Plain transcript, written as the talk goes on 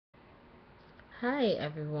Hi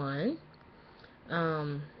everyone.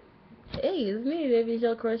 Um, hey, it's me, Baby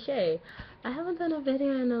Joe Crochet. I haven't done a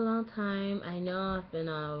video in a long time. I know I've been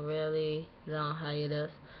on a really long hiatus.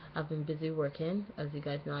 I've been busy working. As you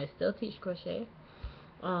guys know, I still teach crochet.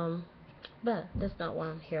 Um, but that's not what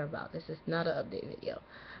I'm here about. This is not an update video.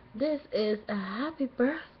 This is a happy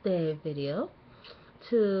birthday video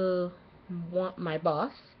to my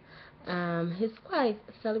boss. His wife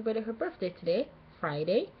celebrated her birthday today,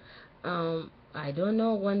 Friday. I don't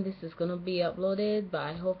know when this is gonna be uploaded, but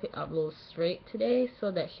I hope it uploads straight today so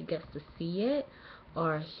that she gets to see it,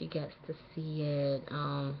 or she gets to see it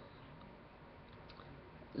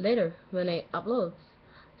later when it uploads.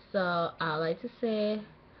 So I'd like to say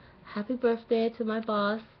happy birthday to my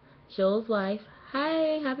boss, Joe's wife.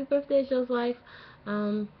 Hi, happy birthday, Joe's wife.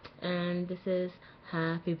 Um, and this is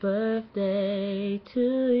happy birthday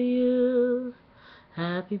to you.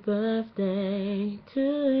 Happy birthday to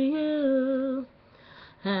you.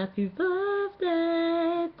 Happy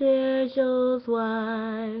birthday, dear Joe's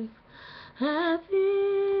wife.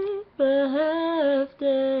 Happy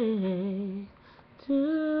birthday to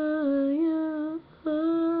you.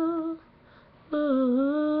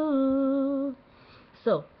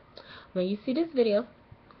 So, when you see this video,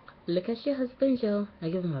 look at your husband Joe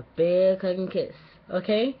and give him a big hug and kiss.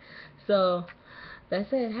 Okay? So, that's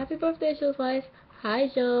it. Happy birthday, Joe's wife.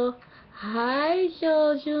 Hi, Joe. Hi,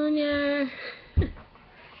 Joe Jr.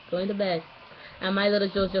 Going to bed. And my little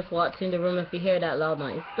Joe just walked in the room if you hear that loud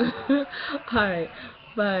noise. Alright.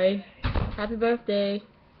 Bye. Happy birthday.